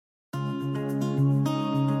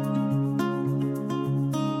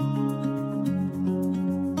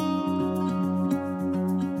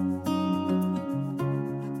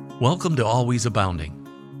Welcome to Always Abounding.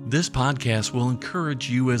 This podcast will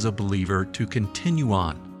encourage you as a believer to continue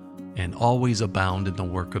on and always abound in the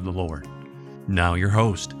work of the Lord. Now your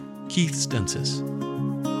host, Keith Stensis.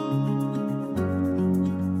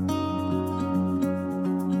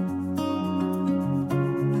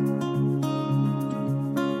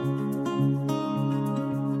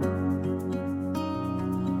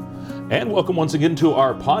 And welcome once again to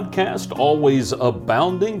our podcast, Always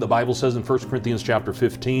Abounding. The Bible says in 1 Corinthians chapter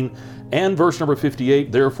 15 and verse number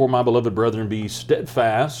 58, "Therefore, my beloved brethren, be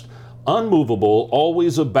steadfast, unmovable,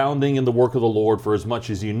 always abounding in the work of the Lord, for as much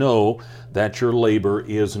as you know that your labor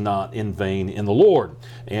is not in vain in the Lord."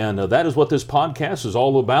 And that is what this podcast is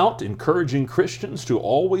all about, encouraging Christians to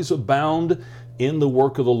always abound in the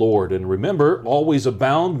work of the Lord. And remember, always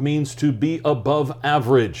abound means to be above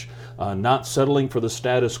average. Not settling for the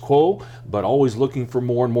status quo, but always looking for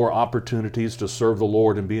more and more opportunities to serve the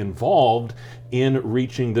Lord and be involved in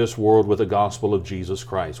reaching this world with the gospel of Jesus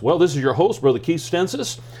Christ. Well, this is your host, Brother Keith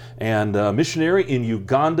Stensis, and missionary in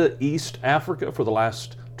Uganda, East Africa for the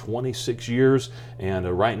last 26 years, and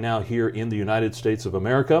right now here in the United States of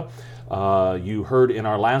America. You heard in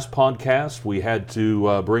our last podcast, we had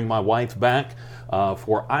to bring my wife back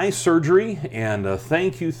for eye surgery, and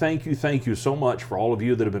thank you so much for all of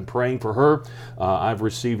you that have been praying for her. I've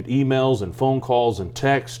received emails and phone calls and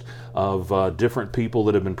texts of different people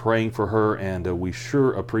that have been praying for her, and we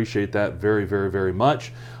sure appreciate that very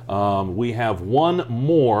much. We have one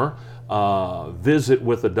more visit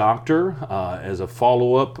with the doctor as a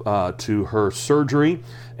follow-up to her surgery,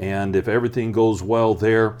 and if everything goes well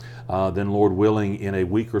there, then Lord willing, in a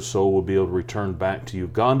week or so, we'll be able to return back to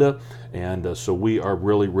Uganda, and so we are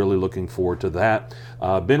really looking forward to that.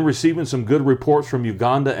 Been receiving some good reports from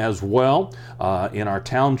Uganda as well. In our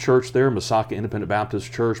town church there, Masaka Independent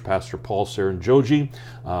Baptist Church, Pastor Paul Saranjoji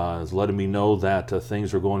is letting me know that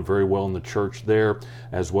things are going very well in the church there,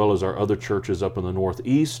 as well as our other churches up in the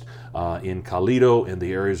Northeast, in Kalido and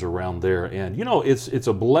the areas around there. And you know, it's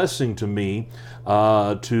a blessing to me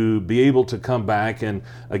to be able to come back. And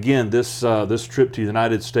again, this trip to the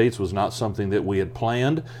United States was not something that we had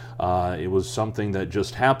planned. It was something that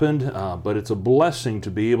just happened, but it's a blessing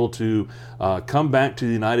to be able to come back to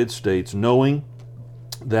the United States knowing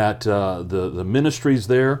that the ministries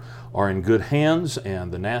there are in good hands,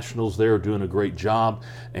 and the nationals there are doing a great job,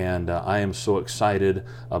 and I am so excited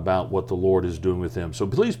about what the Lord is doing with them. So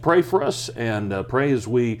please pray for us, and pray as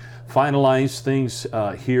we finalize things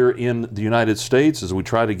here in the United States, as we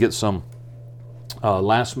try to get some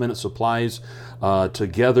last minute supplies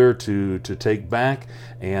together to take back.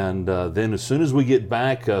 And then as soon as we get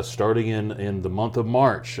back, starting in the month of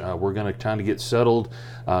March, we're going to kind of get settled,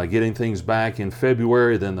 getting things back in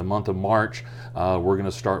February. Then the month of March, we're going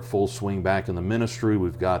to start full swing back in the ministry.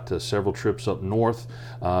 We've got several trips up north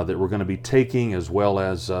that we're going to be taking, as well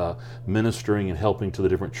as ministering and helping to the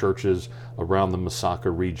different churches around the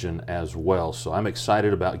Masaka region as well. So I'm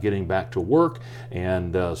excited about getting back to work,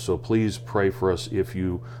 and so please pray for us if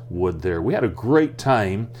you would there. We had a great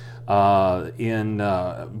time in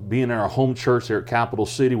being in our home church there at Capital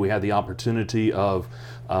City. We had the opportunity of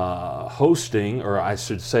hosting, or I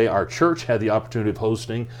should say our church had the opportunity of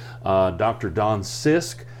hosting Dr. Don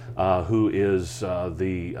Sisk, who is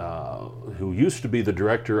who used to be the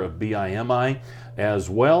director of BIMI, as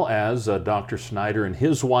well as Dr. Snyder and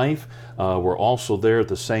his wife were also there at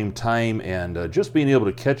the same time, and just being able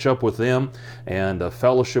to catch up with them and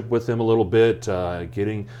fellowship with them a little bit,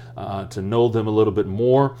 getting to know them a little bit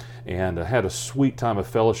more, and had a sweet time of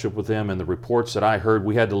fellowship with them. And the reports that I heard,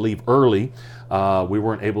 we had to leave early. We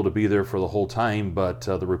weren't able to be there for the whole time, but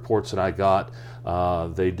the reports that I got,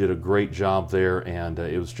 they did a great job there, and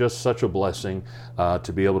it was just such a blessing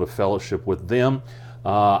to be able to fellowship with them.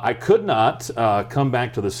 I could not come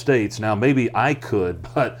back to the States. Now, maybe I could,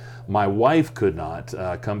 but my wife could not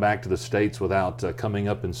come back to the States without coming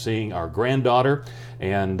up and seeing our granddaughter.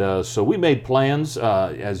 And so we made plans.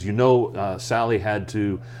 As you know, Sally had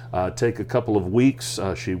to take a couple of weeks.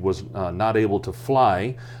 She was not able to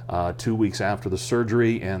fly 2 weeks after the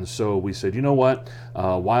surgery. And so we said, you know what,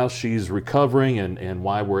 while she's recovering and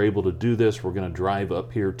while we're able to do this, we're going to drive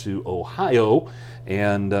up here to Ohio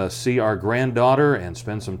and see our granddaughter and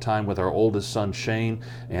spend some time with our oldest son, Shane,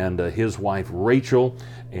 and his wife, Rachel.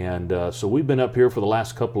 And so we've been up here for the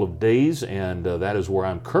last couple of days, and that is where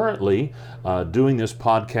I'm currently doing this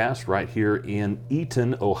podcast, right here in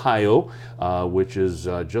Eaton, Ohio, which is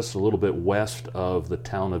just a little bit west of the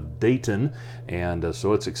town of Dayton. And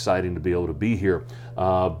so it's exciting to be able to be here.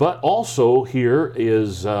 But also here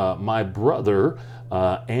is my brother,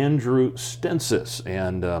 Andrew Stensis.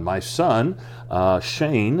 And my son,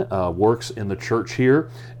 Shane, works in the church here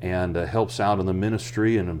and helps out in the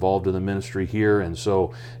ministry and involved in the ministry here. And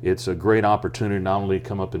so it's a great opportunity not only to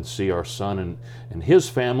come up and see our son and his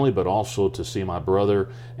family, but also to see my brother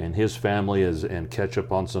and his family and catch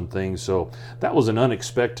up on some things. So that was an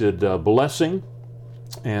unexpected blessing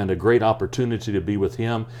and a great opportunity to be with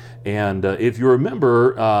him. And if you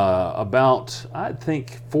remember, about, I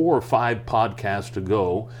think, 4 or 5 podcasts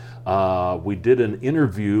ago, we did an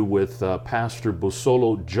interview with Pastor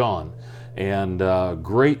Busolo John. And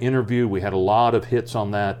great interview. We had a lot of hits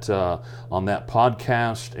on that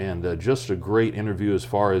podcast, and just a great interview as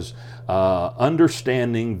far as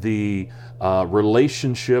understanding the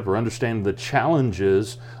relationship or understanding the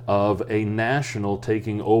challenges of a national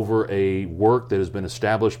taking over a work that has been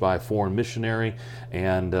established by a foreign missionary.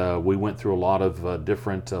 And we went through a lot of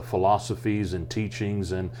different philosophies and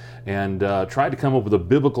teachings and tried to come up with a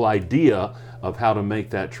biblical idea of how to make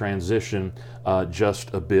that transition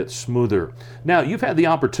just a bit smoother. Now, you've had the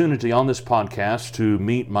opportunity on this podcast to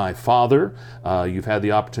meet my father, you've had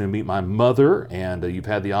the opportunity to meet my mother, and you've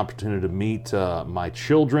had the opportunity to meet my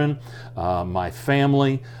children, my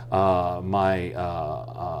family, my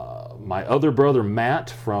other brother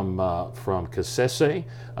Matt from Kasese.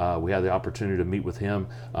 We had the opportunity to meet with him.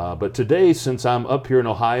 But today, since I'm up here in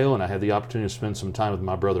Ohio and I had the opportunity to spend some time with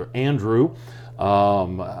my brother Andrew,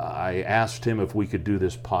 I asked him if we could do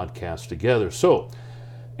this podcast together. So,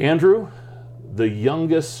 Andrew, the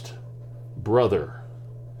youngest brother,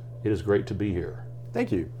 it is great to be here.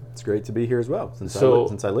 Thank you. It's great to be here as well, since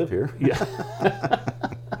I live here. Yeah.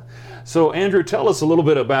 So, Andrew, tell us a little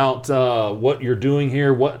bit about what you're doing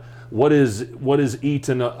here. What is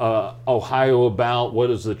Eaton, Ohio about? What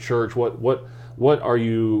is the church? What are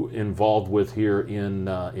you involved with here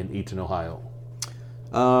in Eaton, Ohio?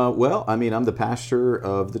 Well, I mean, I'm the pastor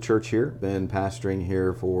of the church here. Been pastoring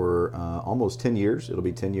here for almost 10 years. It'll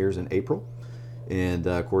be 10 years in April. And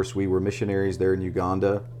of course, we were missionaries there in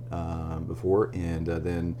Uganda before. And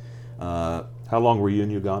then... How long were you in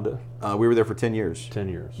Uganda? We were there for 10 years. 10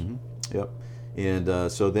 years. Mm-hmm. Yep.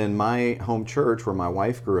 And so then my home church, where my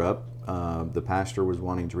wife grew up, the pastor was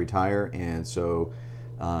wanting to retire. And so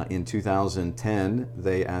in 2010,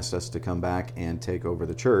 they asked us to come back and take over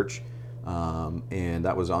the church. And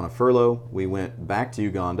that was on a furlough. We went back to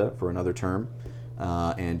Uganda for another term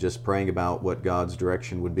and just praying about what God's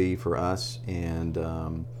direction would be for us. And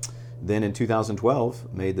then in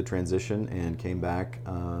 2012, made the transition and came back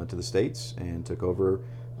to the States and took over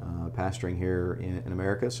pastoring here in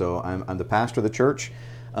America. So I'm the pastor of the church.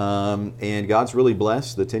 And God's really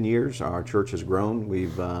blessed the 10 years. Our church has grown.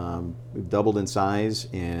 We've doubled in size,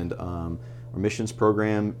 and our missions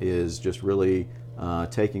program is just really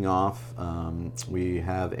taking off. We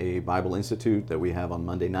have a Bible Institute that we have on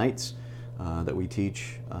Monday nights that we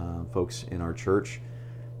teach folks in our church.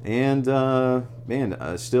 And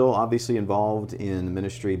still obviously involved in the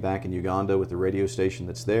ministry back in Uganda with the radio station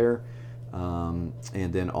that's there. And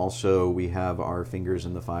then also we have our fingers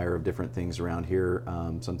in the fire of different things around here,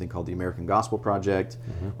 something called the American Gospel Project,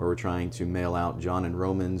 where we're trying to mail out John and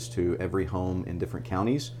Romans to every home in different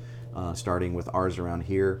counties, starting with ours around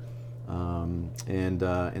here. And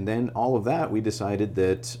then all of that, we decided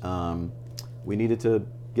that we needed to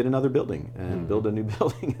get another building and build a new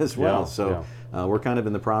building as well. We're kind of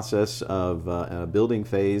in the process of a building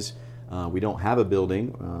phase. We don't have a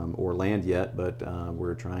building or land yet, but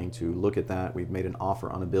we're trying to look at that. We've made an offer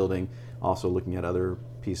on a building, also looking at other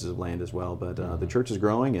pieces of land as well. But the church is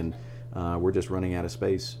growing, and we're just running out of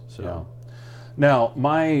space. So. Yeah. Now,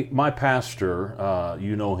 my pastor,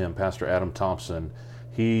 you know him, Pastor Adam Thompson.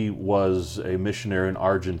 He was a missionary in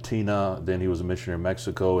Argentina, then he was a missionary in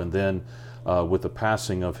Mexico, and then with the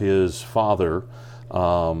passing of his father,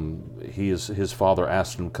 his father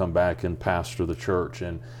asked him to come back and pastor the church.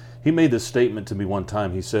 And he made this statement to me one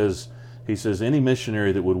time. He says, any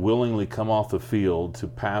missionary that would willingly come off the field to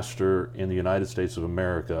pastor in the United States of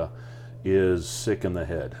America is sick in the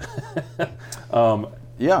head.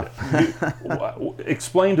 Yeah.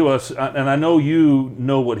 Explain to us, and I know you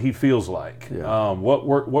know what he feels like. Yeah. What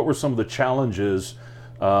were some of the challenges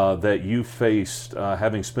that you faced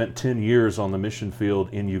having spent 10 years on the mission field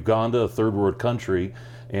in Uganda, a third world country,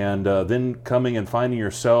 and then coming and finding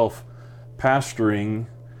yourself pastoring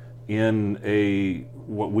in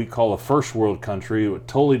what we call a first world country, a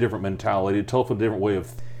totally different mentality, a totally different way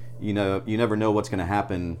of... You never know what's going to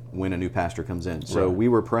happen when a new pastor comes in. So Right. we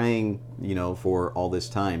were praying, for all this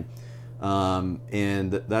time.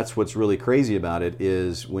 And that's what's really crazy about it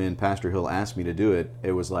is when Pastor Hill asked me to do it,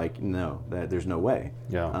 it was like, no, there's no way.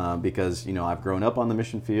 Yeah. Because, I've grown up on the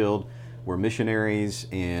mission field. were missionaries,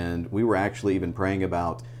 and we were actually even praying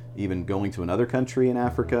about even going to another country in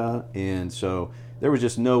Africa. And so there was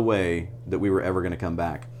just no way that we were ever going to come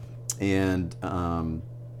back. And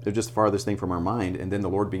it was just the farthest thing from our mind. And then the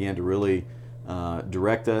Lord began to really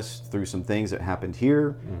direct us through some things that happened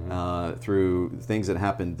here, through things that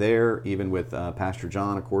happened there, even with Pastor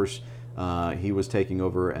John, of course. He was taking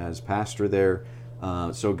over as pastor there.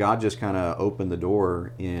 So God just kind of opened the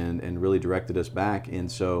door and really directed us back.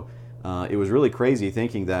 And so it was really crazy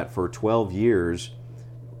thinking that for 12 years,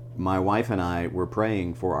 my wife and I were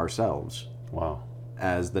praying for ourselves. Wow.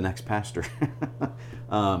 As the next pastor.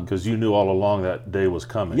 Because you knew all along that day was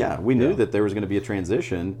coming. Yeah, we knew that there was going to be a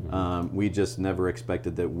transition. We just never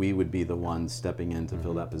expected that we would be the ones stepping in to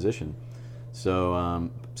fill that position. So,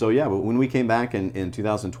 but when we came back in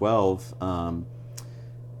 2012,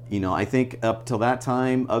 I think up till that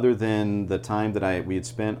time, other than the time that we had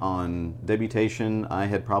spent on debutation, I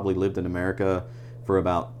had probably lived in America for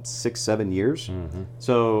about 6-7 years.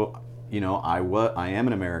 So, I am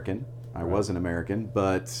an American. I was an American,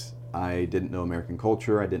 but I didn't know American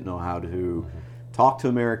culture. I didn't know how to talk to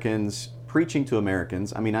Americans, preaching to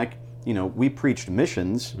Americans. I mean, we preached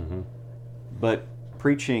missions, but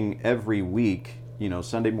preaching every week,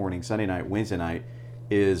 Sunday morning, Sunday night, Wednesday night,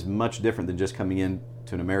 is much different than just coming in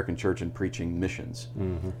to an American church and preaching missions.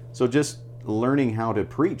 So just learning how to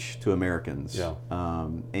preach to Americans,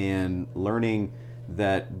 and learning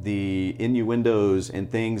that the innuendos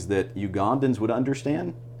and things that Ugandans would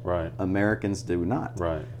understand, right, Americans do not.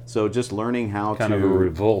 Right. So just learning how kind of a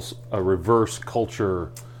reverse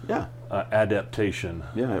culture adaptation.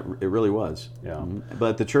 Yeah, it really was. Yeah.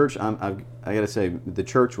 But the church, I got to say, the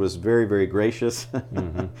church was very, very gracious.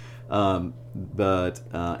 And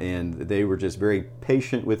they were just very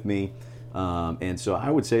patient with me. And so I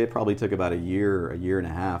would say it probably took about a year and a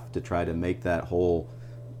half to try to make that whole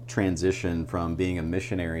transition from being a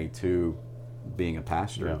missionary to being a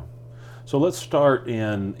pastor. Yeah. So let's start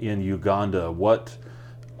in Uganda. What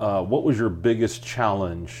was your biggest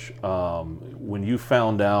challenge when you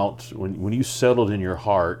found out, when you settled in your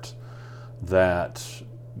heart that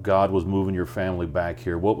God was moving your family back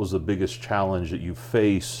here? What was the biggest challenge that you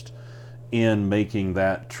faced in making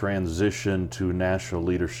that transition to national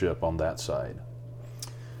leadership on that side?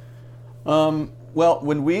 Well,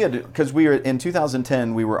 because we were in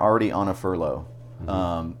 2010, we were already on a furlough.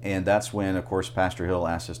 And that's when, of course, Pastor Hill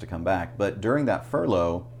asked us to come back. But during that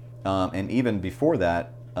furlough, and even before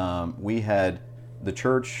that, the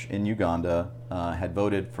church in Uganda had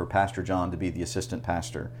voted for Pastor John to be the assistant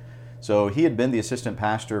pastor. So he had been the assistant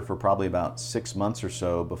pastor for probably about 6 months or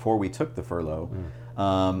so before we took the furlough.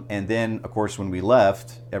 And then, of course, when we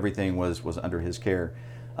left, everything was under his care.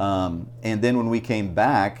 And then when we came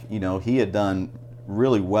back, he had done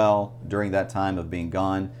really well during that time of being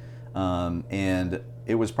gone. And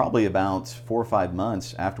it was probably about 4 or 5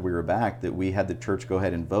 months after we were back that we had the church go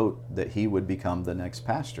ahead and vote that he would become the next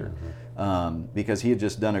pastor, because he had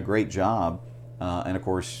just done a great job. And of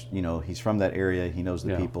course, he's from that area, he knows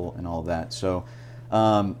the people and all of that. So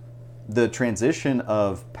the transition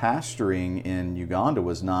of pastoring in Uganda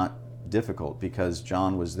was not difficult because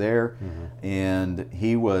John was there, and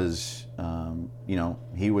he was,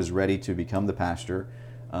 he was ready to become the pastor.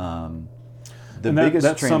 The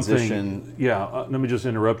biggest transition. Let me just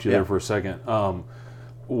interrupt you there for a second.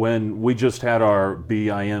 When we just had our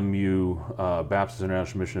BIMU, Baptist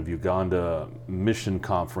International Mission of Uganda mission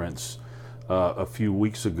conference a few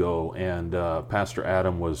weeks ago, and Pastor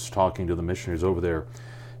Adam was talking to the missionaries over there,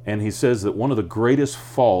 and he says that one of the greatest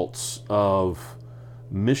faults of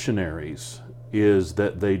missionaries is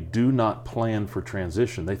that they do not plan for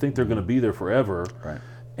transition. They think they're going to be there forever. Right.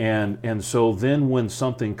 And so then when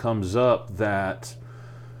something comes up that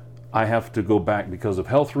I have to go back because of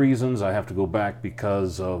health reasons, I have to go back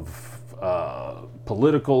because of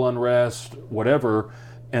political unrest, whatever,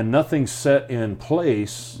 and nothing's set in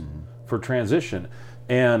place for transition.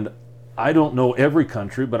 And I don't know every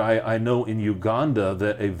country, but I know in Uganda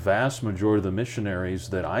that a vast majority of the missionaries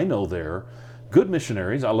that I know there, good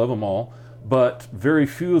missionaries, I love them all, but very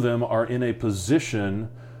few of them are in a position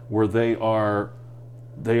where they are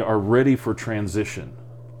ready for transition.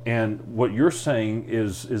 And what you're saying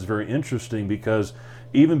is very interesting, because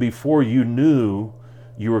even before you knew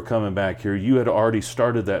you were coming back here, you had already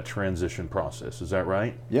started that transition process. Is that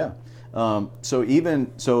right? Yeah. So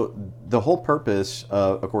the whole purpose,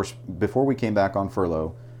 of course, before we came back on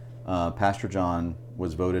furlough, Pastor John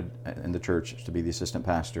was voted in the church to be the assistant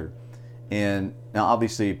pastor. And now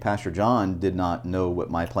obviously Pastor John did not know what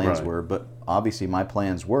my plans were, but obviously my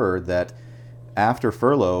plans were that after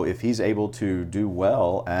furlough, if he's able to do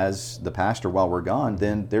well as the pastor while we're gone,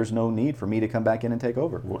 then there's no need for me to come back in and take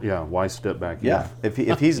over. Well, yeah, why step back in? Yeah, if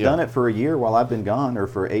he's done it for a year while I've been gone, or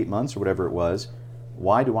for 8 months or whatever it was,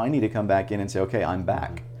 why do I need to come back in and say, okay, I'm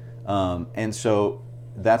back? And so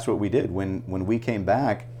that's what we did. When we came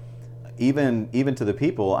back, even to the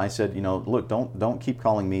people, I said, look, don't keep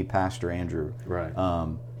calling me Pastor Andrew. Right.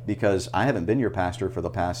 Because I haven't been your pastor for the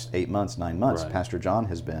past 8 months, 9 months. Right. Pastor John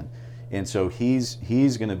has been. And so he's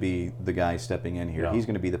going to be the guy stepping in here. Yeah. He's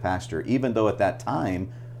going to be the pastor, even though at that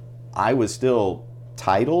time I was still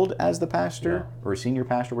titled as the pastor or senior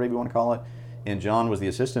pastor, whatever you want to call it, and John was the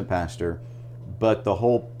assistant pastor. But the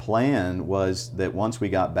whole plan was that once we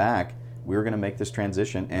got back, we were going to make this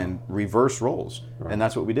transition and reverse roles. Right. And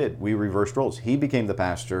that's what we did. We reversed roles. He became the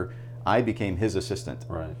pastor. I became his assistant.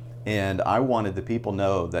 Right. And I wanted the people to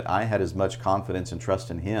know that I had as much confidence and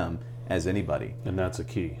trust in him as anybody. And that's a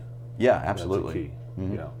key. Yeah, absolutely. That's a key.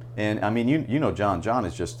 Mm-hmm. Yeah. And I mean, you know John. John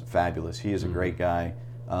is just fabulous. He is a great guy,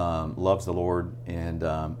 loves the Lord. And,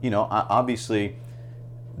 obviously,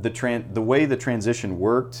 the way the transition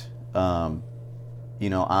worked, I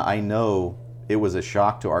know it was a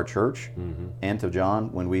shock to our church and to John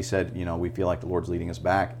when we said, we feel like the Lord's leading us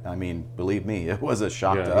back. I mean, believe me, it was a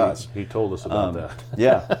shock to us. He told us about that.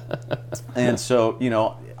 Yeah. And so,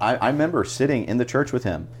 I remember sitting in the church with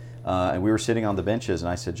him, and we were sitting on the benches, and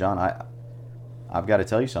I said, John, I've got to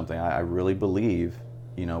tell you something. I really believe,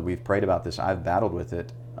 we've prayed about this. I've battled with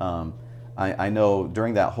it. I know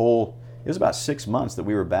during that it was about 6 months that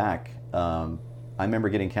we were back. I remember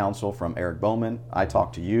getting counsel from Eric Bowman. I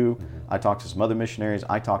talked to you. I talked to some other missionaries.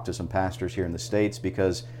 I talked to some pastors here in the States,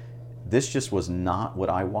 because this just was not what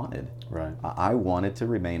I wanted. Right. I wanted to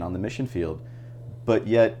remain on the mission field. But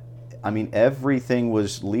yet, everything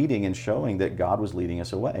was leading and showing that God was leading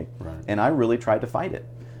us away. Right. And I really tried to fight it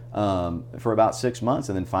for about 6 months.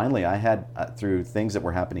 And then finally I had, through things that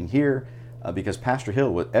were happening here, because Pastor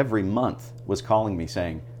Hill every month was calling me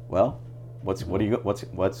saying, well, what's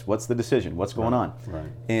the decision? What's going on?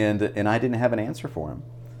 Right. And I didn't have an answer for him.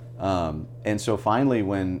 And so finally,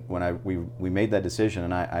 when we made that decision,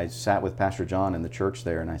 and I sat with Pastor John in the church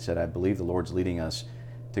there, and I said, I believe the Lord's leading us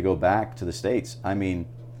to go back to the States. Ugandans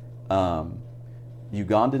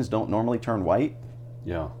don't normally turn white.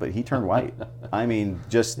 Yeah. But he turned white.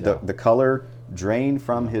 Just the color drained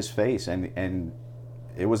from his face, and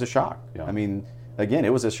it was a shock. Yeah. Again,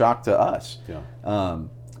 it was a shock to us. Yeah.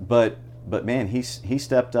 But man, he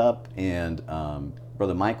stepped up, and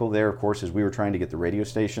Brother Michael there, of course, as we were trying to get the radio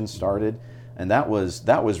station started, and that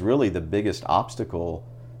was really the biggest obstacle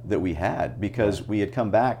that we had, because we had come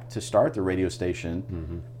back to start the radio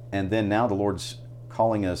station, and then now the Lord's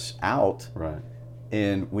calling us out. Right.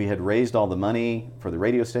 And we had raised all the money for the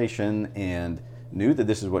radio station and knew that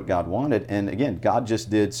this is what God wanted. And again, God just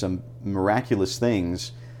did some miraculous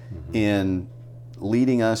things in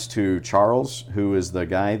leading us to Charles, who is the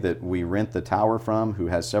guy that we rent the tower from, who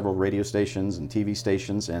has several radio stations and TV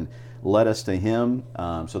stations, and led us to him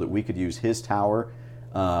so that we could use his tower,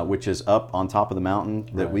 which is up on top of the mountain,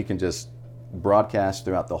 that we can just broadcast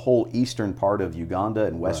throughout the whole eastern part of Uganda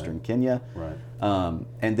and western Kenya. Right.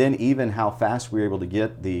 And then even how fast we were able to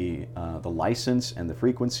get the license and the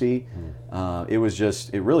frequency.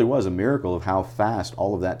 It really was a miracle of how fast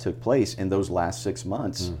all of that took place in those last 6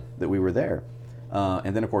 months that we were there.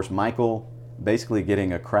 And then, of course, Michael basically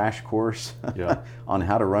getting a crash course on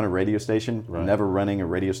how to run a radio station, never running a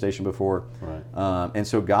radio station before. Right. And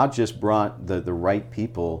so God just brought the right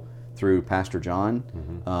people through Pastor John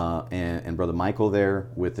and Brother Michael there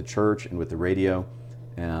with the church and with the radio.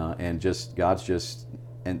 And just God's just,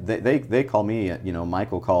 and they call me,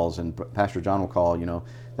 Michael calls and Pastor John will call,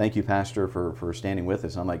 thank you, Pastor, for standing with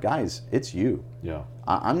us. I'm like, guys, it's you. Yeah.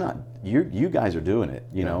 I'm not, you guys are doing it.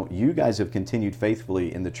 You guys have continued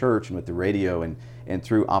faithfully in the church and with the radio and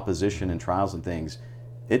through opposition and trials and things.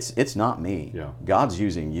 It's not me. Yeah. God's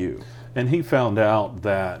using you. And he found out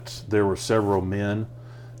that there were several men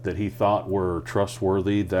that he thought were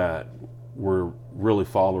trustworthy that were really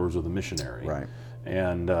followers of the missionary. Right.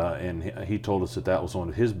 And he told us that was one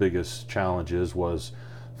of his biggest challenges, was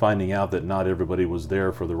finding out that not everybody was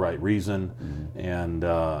there for the right reason, and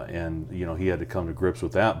he had to come to grips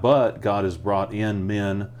with that. But God has brought in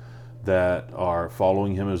men that are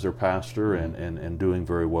following him as their pastor and doing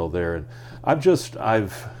very well there.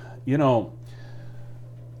 And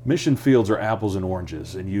mission fields are apples and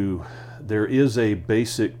oranges, and there is a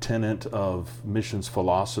basic tenet of missions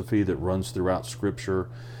philosophy that runs throughout Scripture.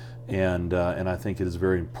 And I think it is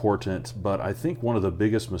very important. But I think one of the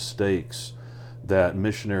biggest mistakes that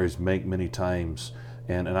missionaries make many times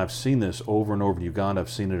And I've seen this over and over in Uganda. I've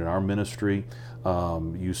seen it in our ministry.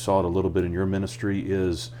 You saw it a little bit in your ministry,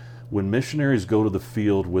 is when missionaries go to the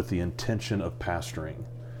field with the intention of pastoring,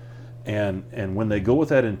 and when they go with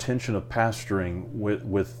that intention of pastoring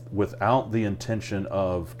without the intention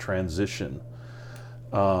of transition,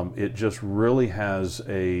 it just really has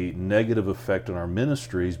a negative effect on our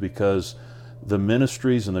ministries, because the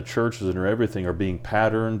ministries and the churches and everything are being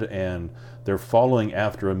patterned, and they're following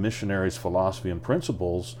after a missionary's philosophy and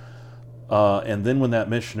principles. And then when that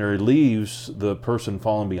missionary leaves, the person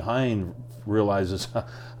falling behind realizes,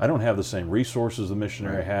 I don't have the same resources the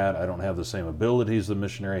missionary had. I don't have the same abilities the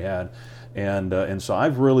missionary had. And so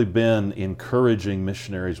I've really been encouraging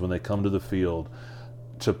missionaries when they come to the field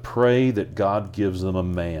to pray that God gives them a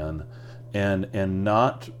man, and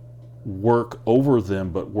not work over them,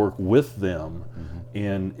 but work with them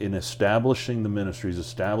in establishing the ministries,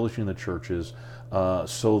 establishing the churches,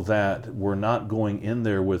 so that we're not going in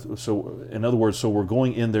there with, so in other words, so we're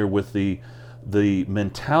going in there with the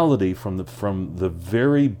mentality from the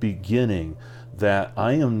very beginning that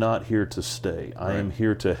I am not here to stay. I am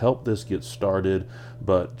here to help this get started,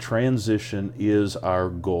 but transition is our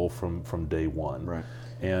goal from day one. Right.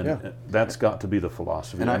 And that's got to be the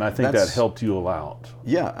philosophy. And I think that helped you a lot.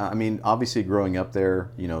 Yeah, I mean, obviously growing up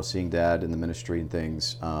there, seeing Dad in the ministry and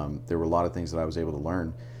things, there were a lot of things that I was able to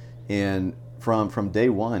learn. And from day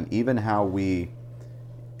one, even how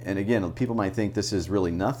and again, people might think this is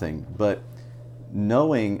really nothing, but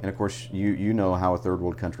knowing, and of course you know how a third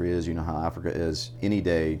world country is, you know how Africa is, any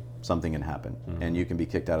day something can happen, and you can be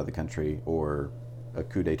kicked out of the country or a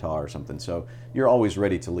coup d'etat or something. So you're always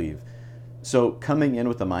ready to leave. So coming in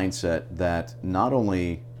with the mindset that not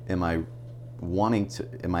only am I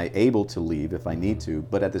able to leave if I need to,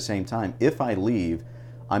 but at the same time, if I leave,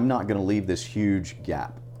 I'm not going to leave this huge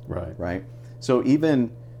gap. Right. So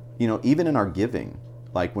even in our giving,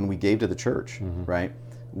 like when we gave to the church, right,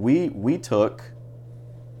 we took,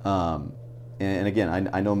 and again,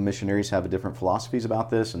 I know missionaries have different philosophies about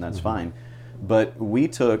this, and that's fine, but we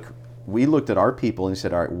looked at our people and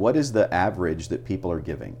said, all right, what is the average that people are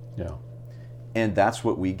giving? Yeah. And that's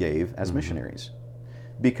what we gave as missionaries,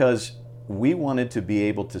 because we wanted to be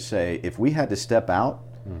able to say, if we had to step out,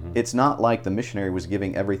 it's not like the missionary was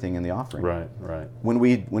giving everything in the offering. Right. When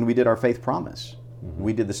we did our faith promise,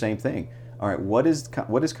 we did the same thing. All right, what is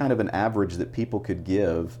kind of an average that people could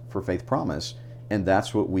give for faith promise? And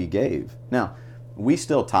that's what we gave. Now, we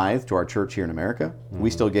still tithe to our church here in America. We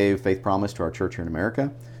still gave faith promise to our church here in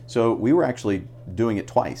America. So we were actually doing it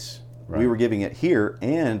twice. We were giving it here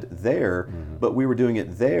and there, but we were doing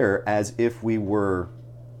it there as if we were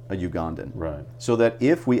a Ugandan. Right. So that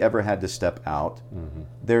if we ever had to step out,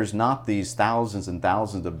 there's not these thousands and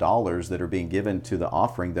thousands of dollars that are being given to the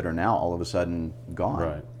offering that are now all of a sudden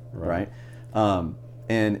gone. Right.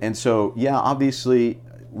 And so, yeah, obviously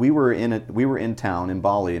we were in town in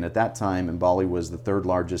Mbale, and at that time Mbale was the third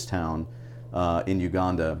largest town in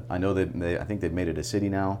Uganda. I know that I think they've made it a city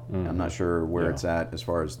now. I'm not sure where it's at as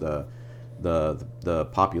far as the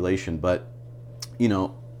population, but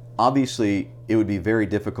obviously it would be very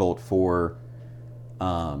difficult for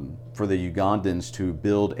the Ugandans to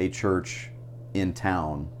build a church in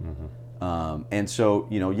town. And so,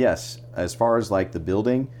 yes, as far as like the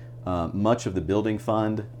building, much of the building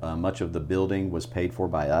fund, much of the building was paid for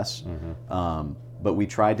by us. But we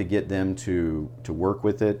tried to get them to work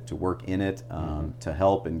with it, to work in it, to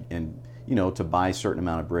help and to buy a certain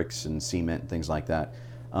amount of bricks and cement and things like that.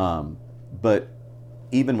 But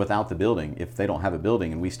even without the building, if they don't have a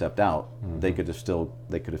building and we stepped out, they could have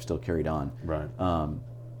still carried on. Right.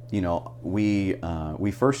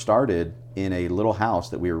 We first started in a little house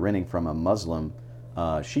that we were renting from a Muslim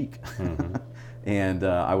sheikh, and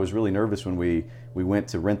I was really nervous when we went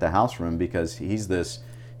to rent the house from him, because he's this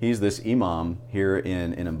imam here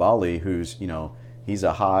in Mbale who's he's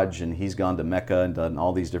a Hajj, and he's gone to Mecca and done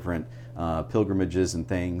all these different pilgrimages and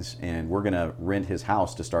things, and we're going to rent his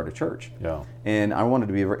house to start a church. Yeah. And I wanted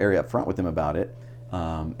to be very upfront with him about it.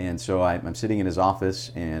 And so I'm sitting in his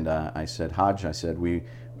office, and I said, Hajj, I said, we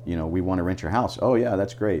want to rent your house. Oh yeah,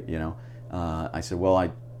 that's great. I said,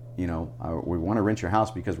 well, we want to rent your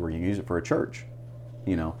house because we're going to use it for a church.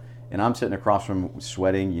 And I'm sitting across from him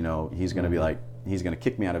sweating. He's going to be like, he's going to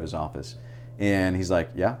kick me out of his office. And he's like,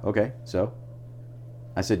 yeah, okay. So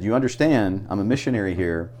I said, you understand, I'm a missionary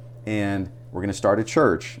here, and we're going to start a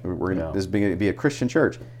church. This is going to be a Christian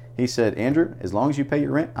church. He said, Andrew, as long as you pay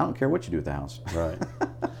your rent, I don't care what you do with the house. Right.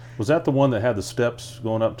 Was that the one that had the steps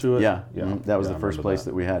going up to it? Yeah. That was the first place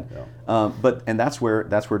that we had. Yeah. And that's where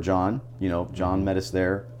John, John met us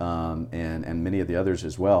there, and many of the others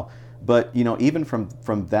as well. But even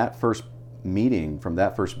from that first meeting, from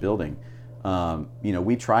that first building,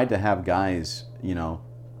 we tried to have guys,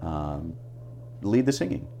 lead the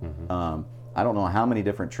singing. I don't know how many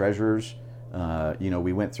different treasurers,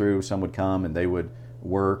 we went through. Some would come and they would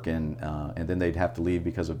work, and then they'd have to leave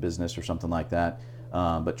because of business or something like that.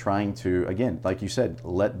 But trying to, again, like you said,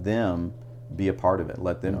 let them be a part of it.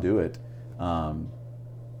 Let them do it.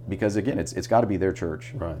 Because again, it's got to be their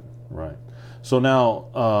church. Right. So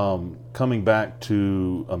now, coming back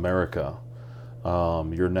to America,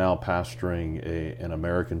 you're now pastoring an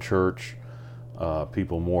American church.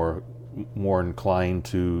 People more inclined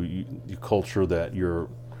to culture that your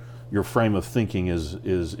frame of thinking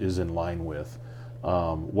is in line with.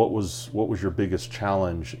 What was your biggest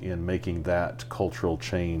challenge in making that cultural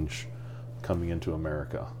change coming into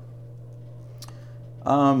America?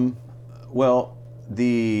 Well,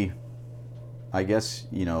 I guess,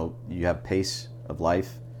 you have pace of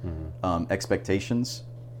life, expectations.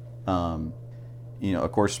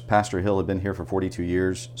 Of course, Pastor Hill had been here for 42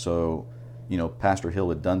 years, so, Pastor Hill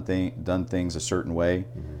had done things a certain way,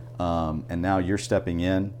 and now you're stepping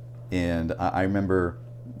in. And I remember,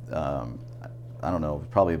 I don't know,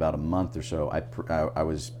 probably about a month or so, I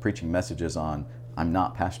was preaching messages on, I'm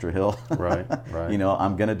not Pastor Hill. Right.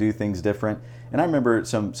 I'm going to do things different. And I remember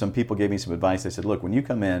some people gave me some advice. They said, look, when you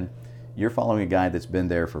come in, you're following a guy that's been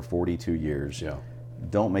there for 42 years. Yeah.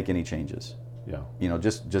 Don't make any changes. Yeah.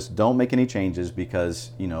 Just don't make any changes,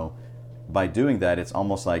 because, by doing that, it's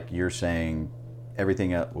almost like you're saying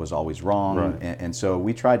everything was always wrong. Right. And so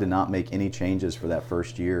we tried to not make any changes for that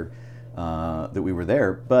first year that we were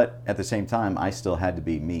there. But at the same time, I still had to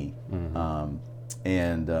be me.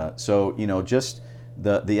 So, just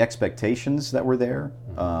the expectations that were there,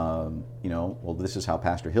 well, this is how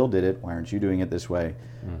Pastor Hill did it. Why aren't you doing it this way?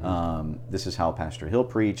 This is how Pastor Hill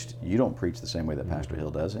preached. You don't preach the same way that Pastor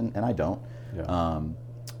Hill does, and I don't. Yeah.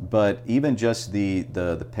 But even just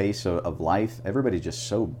the pace of life, everybody's just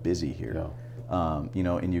so busy here. Yeah.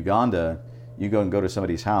 In Uganda, you go to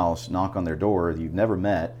somebody's house, knock on their door you've never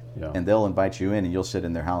met, and they'll invite you in, and you'll sit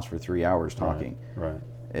in their house for 3 hours talking. Right.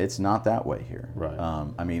 It's not that way here. Right.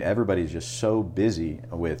 Everybody's just so busy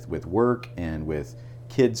with work and with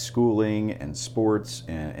kids schooling and sports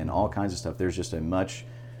and all kinds of stuff. There's just a much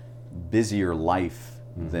busier life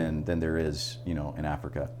than there is, in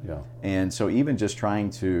Africa. Yeah. And so even just trying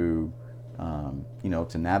to,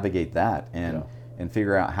 to navigate that and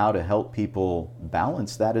figure out how to help people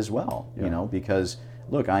balance that as well, because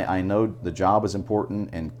look, I know the job is important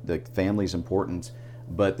and the family is important,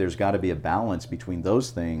 but there's got to be a balance between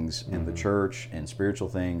those things and the church and spiritual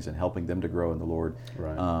things and helping them to grow in the Lord.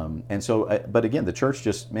 Right. And so, but again, the church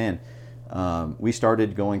just, we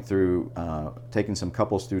started going through, taking some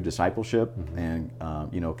couples through discipleship and,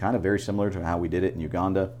 kind of very similar to how we did it in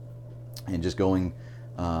Uganda, and just going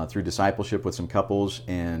through discipleship with some couples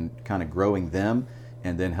and kind of growing them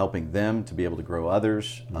and then helping them to be able to grow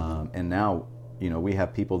others. And now, we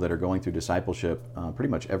have people that are going through discipleship pretty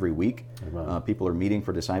much every week. People are meeting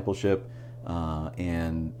for discipleship,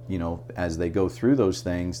 and as they go through those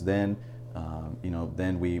things, then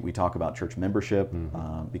then we talk about church membership,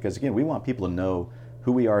 because again, we want people to know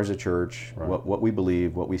who we are as a church, what we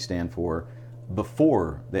believe, what we stand for,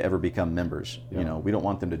 before they ever become members. We don't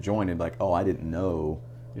want them to join and be like, oh, I didn't know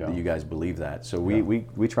that you guys believe that. So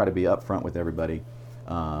we try to be upfront with everybody,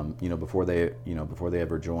 before they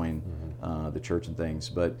ever join the church and things.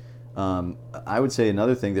 But I would say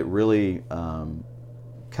another thing that really,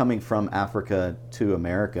 coming from Africa to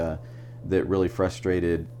America, that really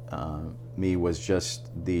frustrated me was just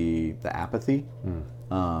the apathy.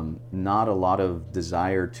 Not a lot of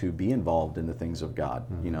desire to be involved in the things of God.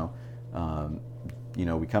 We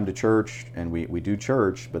come to church and we do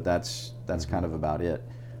church, but that's kind of about it.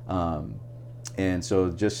 And so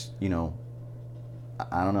just,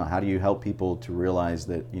 I don't know, how do you help people to realize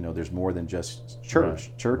that, there's more than just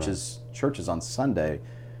church? Church is on Sunday.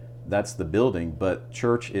 That's the building, but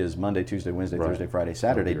church is Monday, Tuesday, Wednesday, Thursday, Friday,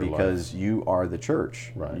 Saturday, because you are the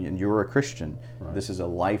church, and you're a Christian. This is a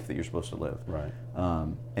life that you're supposed to live.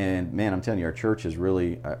 And man, I'm telling you, our church is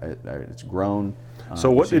really, it's grown.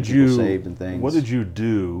 So what did you saved and things. What did you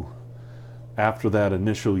do after that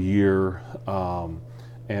initial year?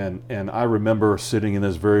 And I remember sitting in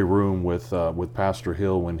this very room with Pastor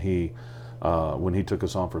Hill when he took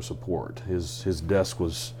us on for support. His desk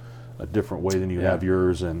was a different way than you have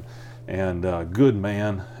yours, and good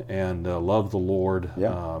man, and loved the Lord.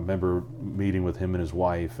 Remember meeting with him and his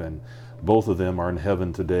wife, and both of them are in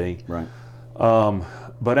heaven today.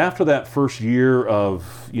 But after that first year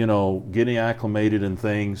of getting acclimated and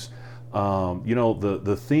things,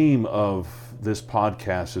 the theme of this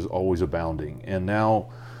podcast is always abounding, and now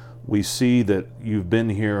We see that you've been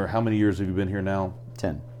here. How many years have you been here now?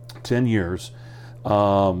 10. 10 years.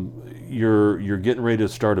 You're getting ready to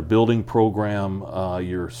start a building program.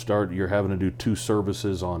 You're having to do 2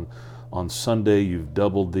 services on Sunday. You've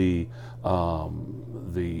doubled the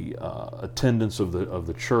attendance of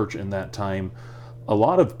the church in that time. A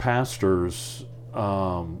lot of pastors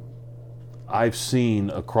I've seen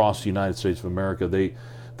across the United States of America,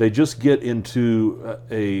 they just get into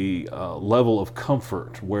a level of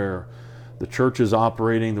comfort where the church is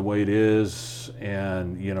operating the way it is,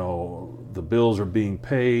 and the bills are being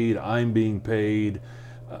paid, I'm being paid,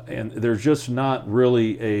 and there's just not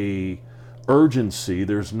really a urgency.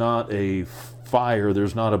 There's not a fire.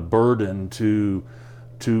 There's not a burden to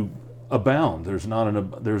abound. There's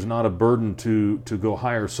not a burden to go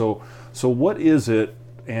higher. So what is it,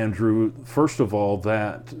 Andrew? First of all,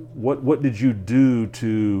 what did you do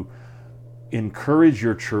to encourage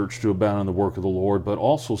your church to abound in the work of the Lord? But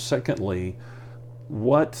also, secondly,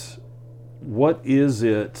 what is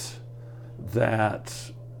it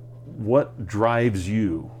what drives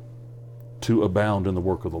you to abound in the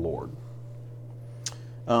work of the Lord?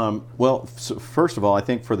 Well, so first of all, I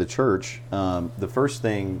think for the church, the first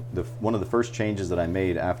thing, one of the first changes that I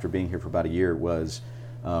made after being here for about a year was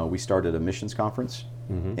we started a missions conference,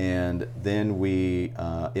 and then we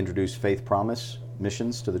introduced Faith Promise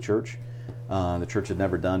missions to the church. The church had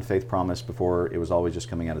never done Faith Promise before. It was always just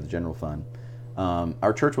coming out of the general fund.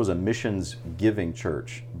 Our church was a missions giving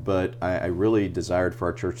church, but I really desired for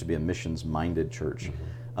our church to be a missions minded church.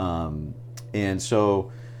 And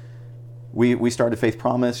so we started Faith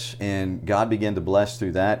Promise, and God began to bless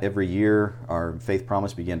through that. Every year our Faith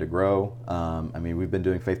Promise began to grow. We've been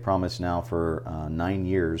doing Faith Promise now for 9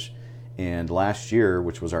 years, and last year,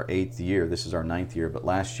 which was our 8th year, this is our 9th year, but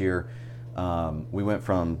last year we went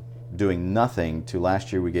from doing nothing to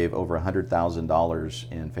last year we gave over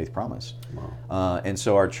 $100,000 in Faith Promise. Wow. And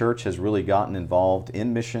so our church has really gotten involved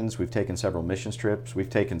in missions. We've taken several missions trips. We've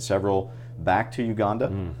taken several back to Uganda,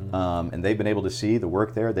 and they've been able to see the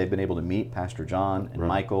work there. They've been able to meet Pastor John and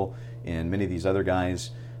Michael and many of these other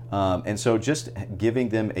guys. And so just giving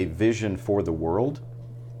them a vision for the world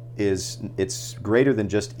it's greater than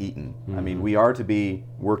just Eaton. I mean, we are to be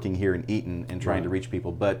working here in Eaton and trying to reach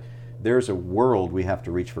people, but there's a world we have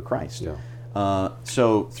to reach for Christ. Yeah.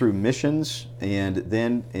 So through missions and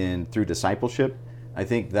then through discipleship, I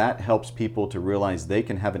think that helps people to realize they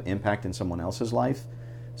can have an impact in someone else's life.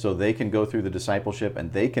 So they can go through the discipleship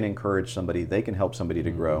and they can encourage somebody, they can help somebody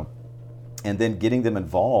to grow. And then getting them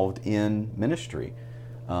involved in ministry.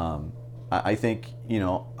 I think,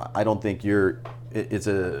 I don't think you're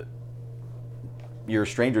a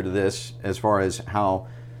stranger to this as far as how,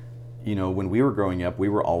 when we were growing up, we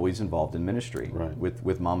were always involved in ministry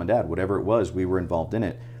with mom and dad. Whatever it was, we were involved in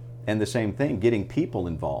it. And the same thing, getting people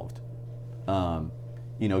involved,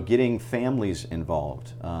 getting families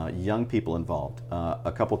involved, young people involved.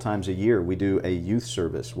 A couple times a year, we do a youth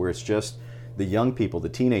service where it's just the young people, the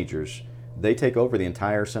teenagers. They take over the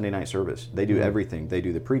entire Sunday night service. They do everything. They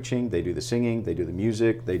do the preaching, they do the singing, they do the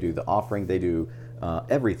music, they do the offering, they do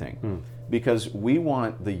everything. Because we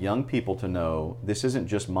want the young people to know this isn't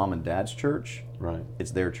just mom and dad's church,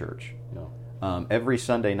 it's their church. Yeah. Every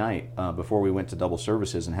Sunday night before we went to double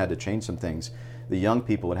services and had to change some things, the young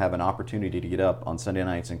people would have an opportunity to get up on Sunday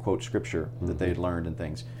nights and quote scripture that they'd learned and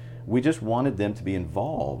things. We just wanted them to be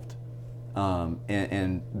involved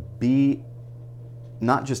and be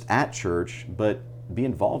not just at church, but be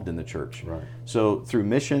involved in the church. Right. So through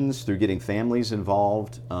missions, through getting families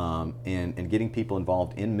involved, and getting people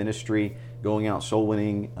involved in ministry, going out soul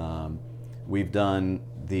winning. We've done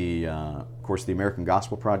of course, the American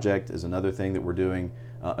Gospel Project is another thing that we're doing.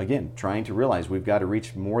 Again, trying to realize we've got to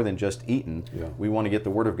reach more than just Eaton. Yeah. We want to get the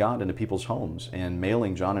Word of God into people's homes and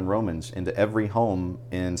mailing John and Romans into every home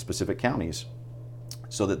in specific counties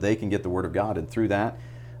so that they can get the Word of God. And through that,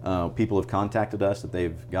 people have contacted us that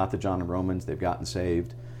they've got the John and Romans, they've gotten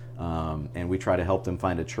saved, and we try to help them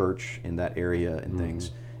find a church in that area and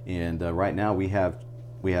things. And right now we have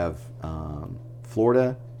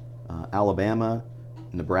Florida, Alabama,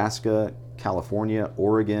 Nebraska, California,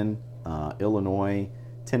 Oregon, Illinois,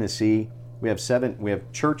 Tennessee. We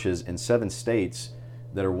have churches in 7 states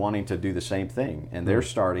that are wanting to do the same thing, and they're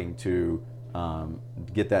starting to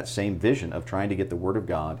get that same vision of trying to get the Word of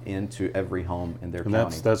God into every home in their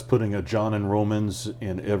county. That's putting a John and Romans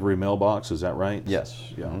in every mailbox, is that right?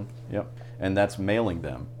 Yes. Yeah. Mm-hmm. Yep. And that's mailing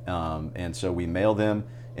them. And so we mail them,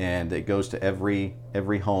 and it goes to every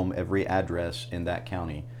home, every address in that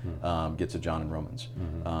county gets a John and Romans.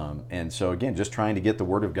 And so again, just trying to get the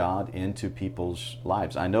Word of God into people's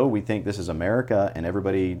lives. I know we think this is America and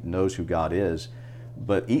everybody knows who God is,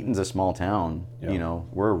 But Eaton's a small town. Yeah. You know,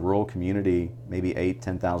 we're a rural community, maybe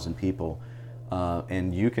 8,000-10,000 people,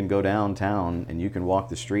 and you can go downtown and you can walk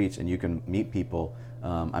the streets and you can meet people.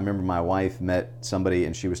 I remember my wife met somebody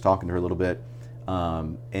and she was talking to her a little bit,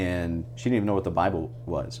 and she didn't even know what the Bible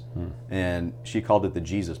was, and she called it the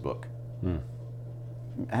Jesus book.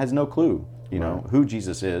 Has no clue, you know, who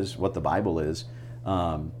Jesus is, what the Bible is,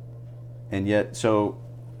 and yet, so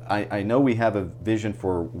I know we have a vision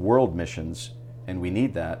for world missions, and we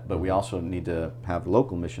need that, but we also need to have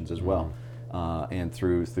local missions as well, and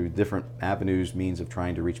through different avenues, means of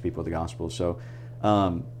trying to reach people with the gospel. So,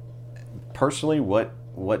 personally,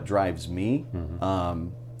 what drives me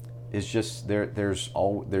is just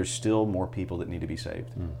there's still more people that need to be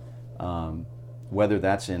saved. Whether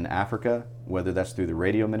that's in Africa, whether that's through the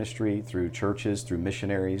radio ministry, through churches, through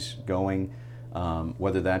missionaries going,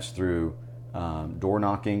 whether that's through door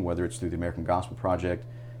knocking, whether it's through the American Gospel Project,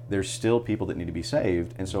 there's still people that need to be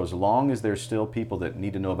saved. And so as long as there's still people that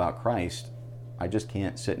need to know about Christ, I just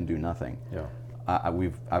can't sit and do nothing. Yeah.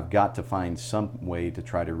 I've got to find some way to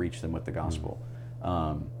try to reach them with the gospel.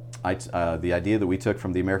 The idea that we took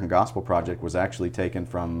from the American Gospel Project was actually taken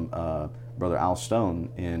from Brother Al Stone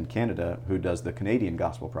in Canada, who does the Canadian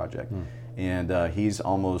Gospel Project. And he is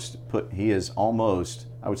almost,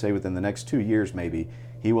 I would say within the next 2 years maybe,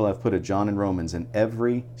 he will have put a John and Romans in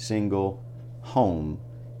every single home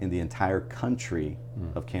in the entire country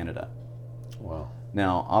of Canada. Wow.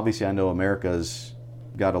 Now, obviously I know America's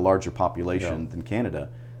got a larger population than Canada,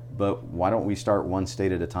 but why don't we start one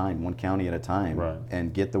state at a time, one county at a time,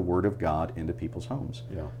 and get the Word of God into people's homes?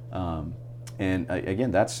 Yeah. And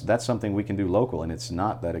again, that's something we can do local, and it's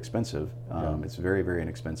not that expensive. It's very, very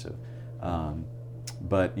inexpensive.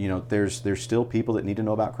 But you know, there's still people that need to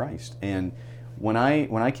know about Christ. And when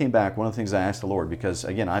I came back, one of the things I asked the Lord, because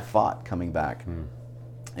again, I fought coming back,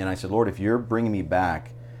 and I said, Lord, if you're bringing me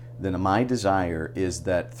back, then my desire is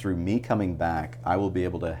that through me coming back, I will be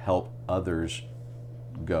able to help others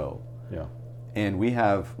go. Yeah. And we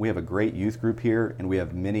have a great youth group here, and we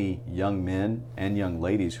have many young men and young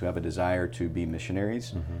ladies who have a desire to be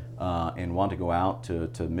missionaries and want to go out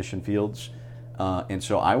to mission fields. And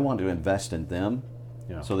so I want to invest in them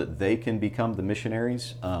so that they can become the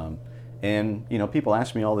missionaries. And you know, people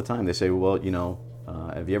ask me all the time. They say, "Well, you know,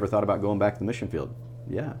 have you ever thought about going back to the mission field?"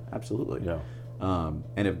 Yeah, absolutely. Yeah.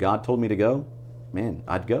 And if God told me to go, man,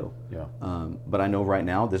 I'd go. Yeah. But I know right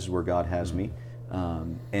now this is where God has me.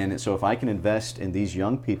 And so if I can invest in these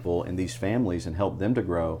young people and these families and help them to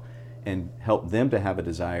grow and help them to have a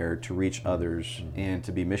desire to reach others and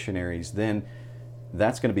to be missionaries, then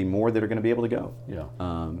that's going to be more that are going to be able to go. Yeah.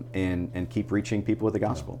 And keep reaching people with the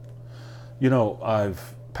gospel. You know,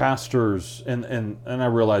 pastors, and I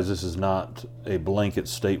realize this is not a blanket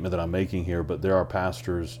statement that I'm making here, but there are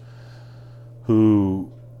pastors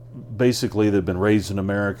who basically they've been raised in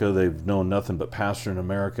America, they've known nothing but pastor in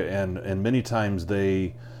America, and many times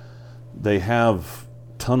they have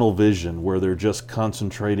tunnel vision where they're just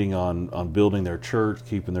concentrating on building their church,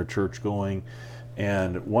 keeping their church going.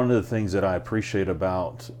 And one of the things that I appreciate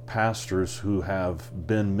about pastors who have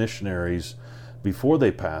been missionaries before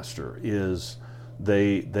they pastor is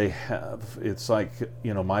they have, it's like,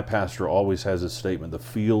 you know, my pastor always has this statement, the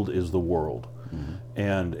field is the world.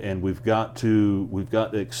 And we've got to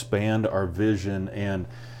expand our vision,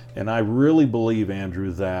 and I really believe,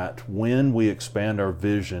 Andrew, that when we expand our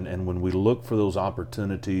vision and when we look for those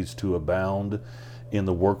opportunities to abound in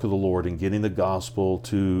the work of the Lord and getting the gospel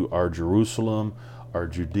to our Jerusalem, our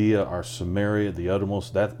Judea, our Samaria, the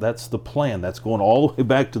uttermost, that's the plan. That's going all the way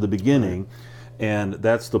back to the beginning, and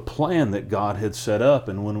that's the plan that God had set up.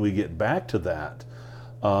 And when we get back to that,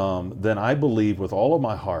 then I believe with all of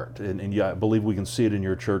my heart, and yeah, I believe we can see it in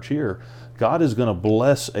your church here, God is going to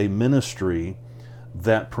bless a ministry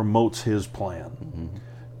that promotes His plan.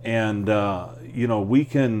 And you know, we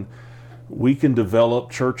can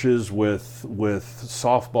develop churches with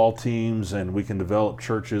softball teams, and we can develop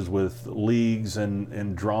churches with leagues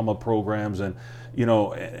and drama programs, and you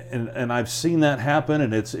know, and I've seen that happen,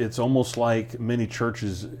 and it's almost like many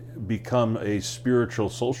churches become a spiritual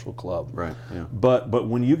social club. Right. Yeah. But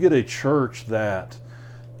when you get a church that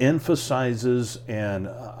emphasizes, and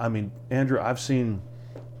I mean, Andrew, I've seen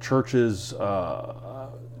churches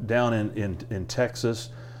down in Texas,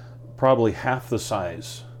 probably half the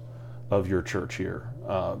size of your church here.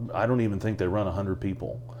 I don't even think they run 100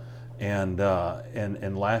 people, and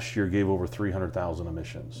last year gave over 300,000 in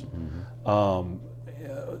missions.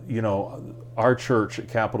 You know, our church at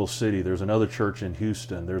Capital City, there's another church in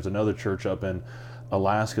Houston, there's another church up in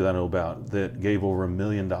Alaska that I know about that gave over $1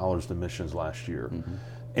 million to missions last year.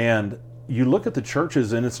 And you look at the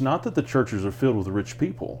churches, and it's not that the churches are filled with rich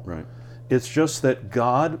people. Right. It's just that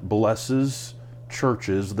God blesses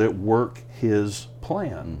churches that work His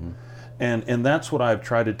plan. And that's what I've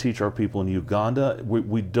tried to teach our people in Uganda.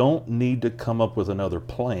 We don't need to come up with another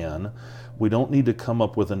plan. We don't need to come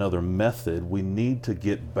up with another method. We need to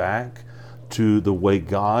get back to the way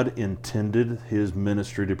God intended His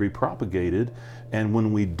ministry to be propagated. And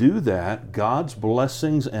when we do that, God's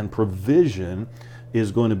blessings and provision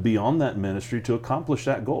is going to be on that ministry to accomplish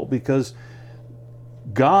that goal, because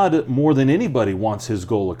God, more than anybody, wants His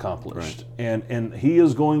goal accomplished. Right. And He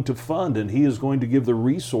is going to fund, and He is going to give the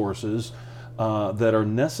resources that are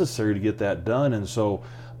necessary to get that done. And so,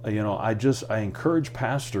 I encourage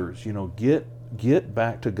pastors, get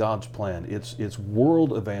back to God's plan. It's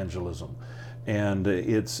world evangelism, and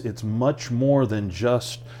it's much more than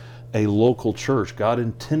just a local church. God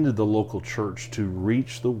intended the local church to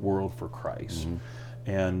reach the world for Christ.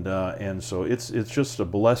 And so it's just a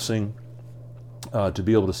blessing to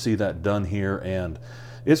be able to see that done here, and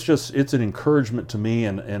it's an encouragement to me.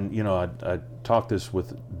 And I talked this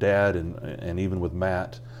with Dad and even with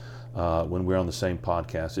Matt when we were on the same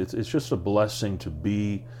podcast. It's just a blessing to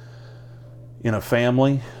be in a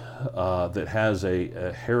family that has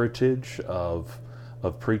a heritage of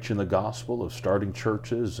preaching the gospel, of starting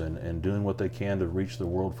churches and doing what they can to reach the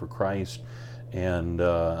world for Christ. And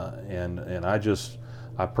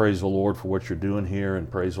I praise the Lord for what you're doing here,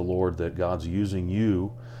 and praise the Lord that God's using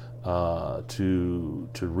you to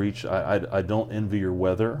reach. I don't envy your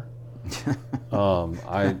weather. It's a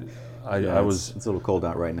little cold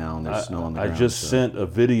out right now, and there's snow on the ground. I just sent a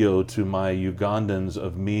video to my Ugandans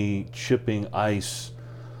of me chipping ice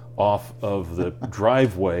off of the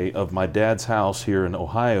driveway of my dad's house here in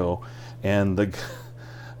Ohio, and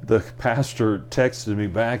the pastor texted me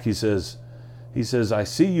back. He says, "I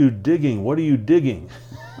see you digging. What are you digging?"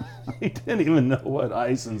 He didn't even know what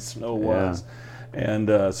ice and snow was. Yeah.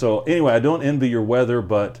 And so anyway, I don't envy your weather,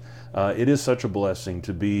 but it is such a blessing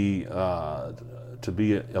to be a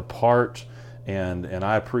part, and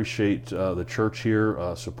I appreciate the church here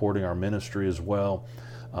supporting our ministry as well,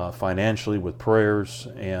 financially with prayers,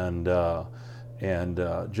 and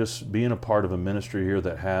just being a part of a ministry here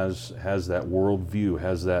that has that world view,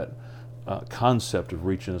 has that concept of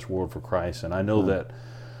reaching this world for Christ. And I know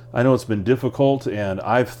I know it's been difficult, and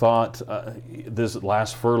I've thought this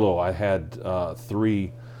last furlough I had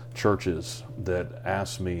 3 churches that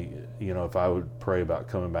asked me, if I would pray about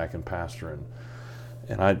coming back and pastoring,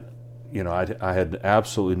 and I had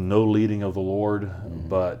absolutely no leading of the Lord,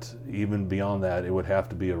 but even beyond that, it would have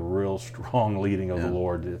to be a real strong leading of the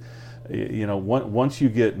Lord. Once you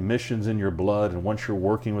get missions in your blood, and once you're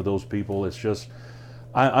working with those people, it's just,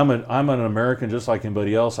 I'm an American just like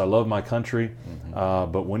anybody else. I love my country,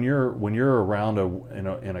 but when you're around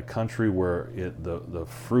in a country where the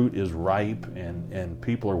fruit is ripe, and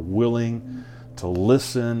people are willing to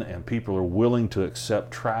listen, and people are willing to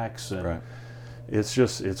accept tracts, and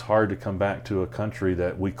it's hard to come back to a country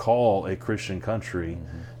that we call a Christian country,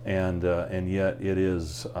 and yet it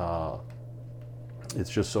is. It's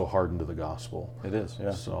just so hardened to the gospel. It is,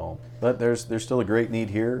 yeah. So, but there's still a great need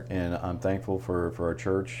here, and I'm thankful for our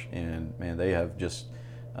church. And man, they have just,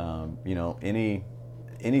 anything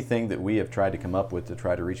that we have tried to come up with to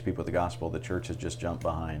try to reach people with the gospel, the church has just jumped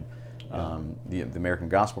behind. The American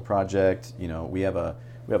Gospel Project. We have a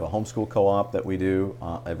homeschool co-op that we do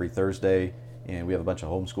every Thursday, and we have a bunch of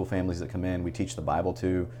homeschool families that come in. We teach the Bible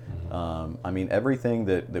to. Everything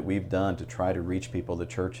that we've done to try to reach people, the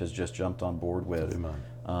church has just jumped on board with,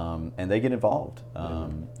 and they get involved.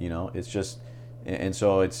 It's just, and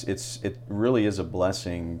so it really is a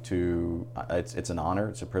blessing to. It's an honor.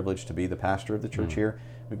 It's a privilege to be the pastor of the church here.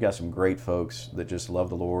 We've got some great folks that just love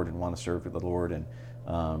the Lord and want to serve the Lord, and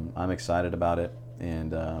I'm excited about it.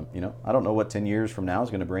 And I don't know what 10 years from now is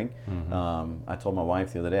going to bring. I told my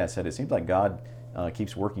wife the other day, I said, it seems like God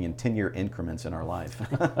keeps working in 10-year increments in our life.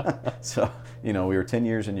 So, we were 10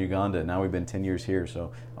 years in Uganda, and now we've been 10 years here.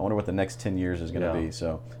 So I wonder what the next 10 years is going to be.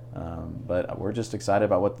 So, but we're just excited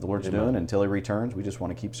about what the Lord's doing until He returns. We just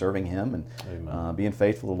want to keep serving Him and being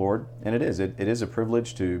faithful to the Lord. And it is a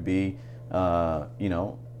privilege to be,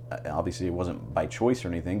 obviously it wasn't by choice or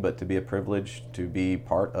anything, but to be a privilege to be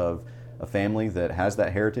part of a family that has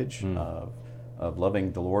that heritage of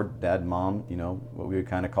loving the Lord, dad and mom, what we would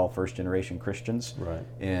kind of call first generation Christians. Right.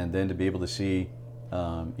 And then to be able to see,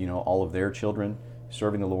 all of their children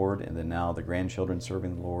serving the Lord, and then now the grandchildren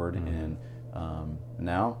serving the Lord, and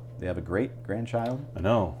now they have a great grandchild. I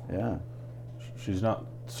know. Yeah. She's not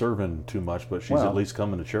serving too much, but she's at least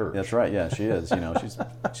coming to church. That's right. Yeah, she is.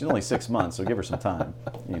 She's only 6 months, so give her some time.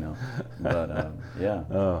 But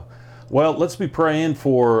yeah. Well, let's be praying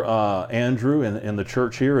for Andrew and the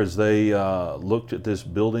church here as they looked at this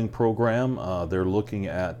building program. They're looking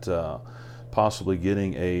at possibly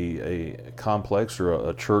getting a complex or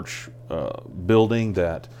a church building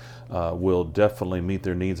that will definitely meet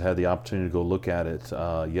their needs. I had the opportunity to go look at it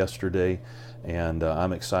yesterday, and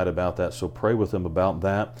I'm excited about that, so pray with them about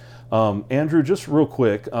that. Andrew, just real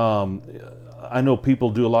quick, I know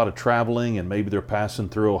people do a lot of traveling, and maybe they're passing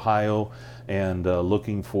through Ohio and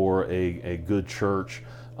looking for a good church.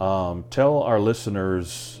 Tell our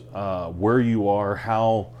listeners where you are,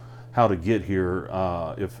 how to get here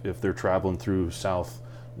if they're traveling through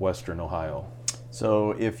southwestern Ohio.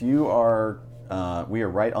 So if you are, we are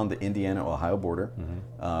right on the Indiana-Ohio border,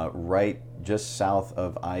 right just south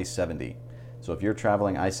of I-70. So if you're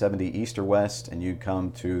traveling I-70 east or west and you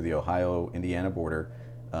come to the Ohio-Indiana border,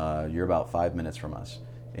 you're about 5 minutes from us.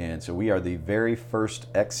 And so we are the very first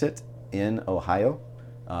exit in Ohio,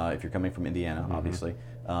 if you're coming from Indiana, obviously.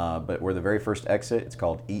 But we're the very first exit. It's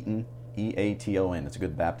called Eaton, E-A-T-O-N. It's a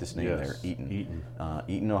good Baptist name there, Eaton.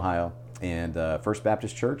 Eaton, Ohio. And First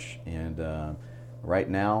Baptist Church. And right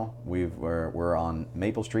now, we're on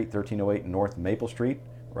Maple Street, 1308 North Maple Street,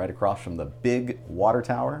 right across from the big water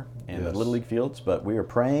tower and the Little League fields. But we are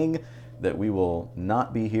praying that we will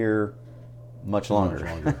not be here much longer.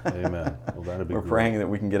 Amen. Well, that'd be We're praying that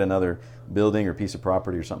we can get another building or piece of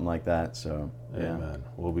property or something like that. So, yeah. Amen.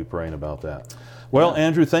 We'll be praying about that. Well,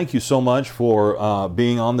 Andrew, thank you so much for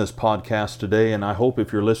being on this podcast today, and I hope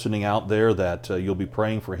if you're listening out there that you'll be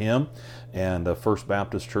praying for him and First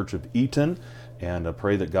Baptist Church of Eaton, and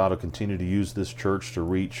pray that God will continue to use this church to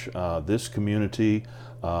reach this community,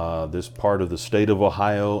 this part of the state of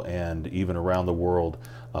Ohio, and even around the world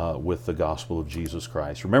with the gospel of Jesus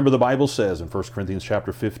Christ. Remember, the Bible says in 1 Corinthians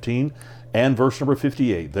chapter 15 and verse number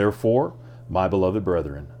 58, "Therefore, my beloved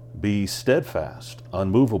brethren, be steadfast,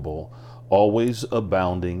 unmovable, always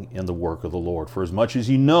abounding in the work of the Lord. For as much as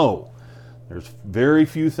you know," there's very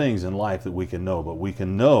few things in life that we can know, but we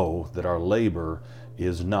can know that our labor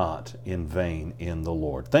is not in vain in the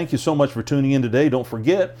Lord. Thank you so much for tuning in today. Don't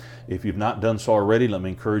forget, if you've not done so already, let me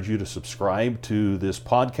encourage you to subscribe to this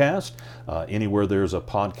podcast. Anywhere there's a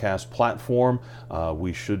podcast platform,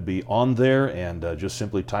 we should be on there, and just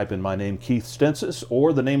simply type in my name, Keith Stensis,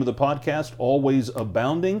 or the name of the podcast, Always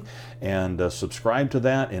Abounding, and subscribe to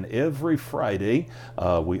that. And every Friday,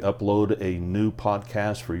 we upload a new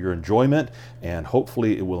podcast for your enjoyment, and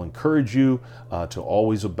hopefully it will encourage you to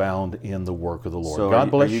always abound in the work of the Lord. So God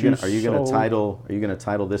bless you. Are you going to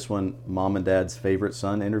title this one "Mom and Dad's Favorite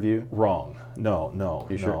Son Interview"? Wrong. No.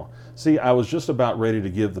 You sure? See, I was just about ready to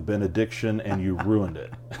give the benediction, and you ruined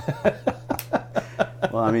it.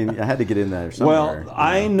 Well, I mean, I had to get in there somewhere. Well,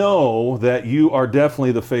 I know that you are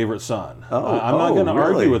definitely the favorite son. I'm not going to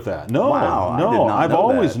argue with that. No, wow, no, I've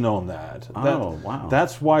always that. known that. Wow.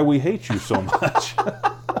 That's why we hate you so much.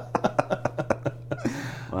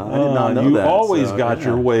 Well, I did not know you that. always got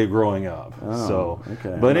your way growing up.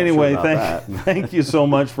 Okay. But anyway, sure thank you so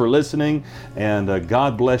much for listening, and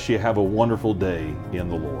God bless you. Have a wonderful day in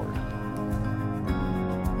the Lord.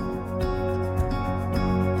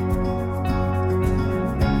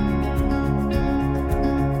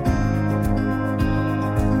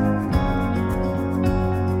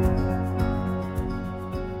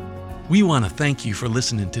 We want to thank you for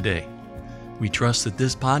listening today. We trust that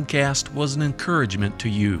this podcast was an encouragement to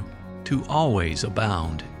you to always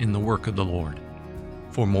abound in the work of the Lord.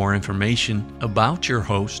 For more information about your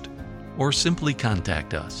host, or simply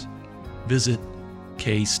contact us, visit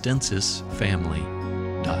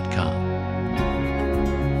kstensisfamily.com.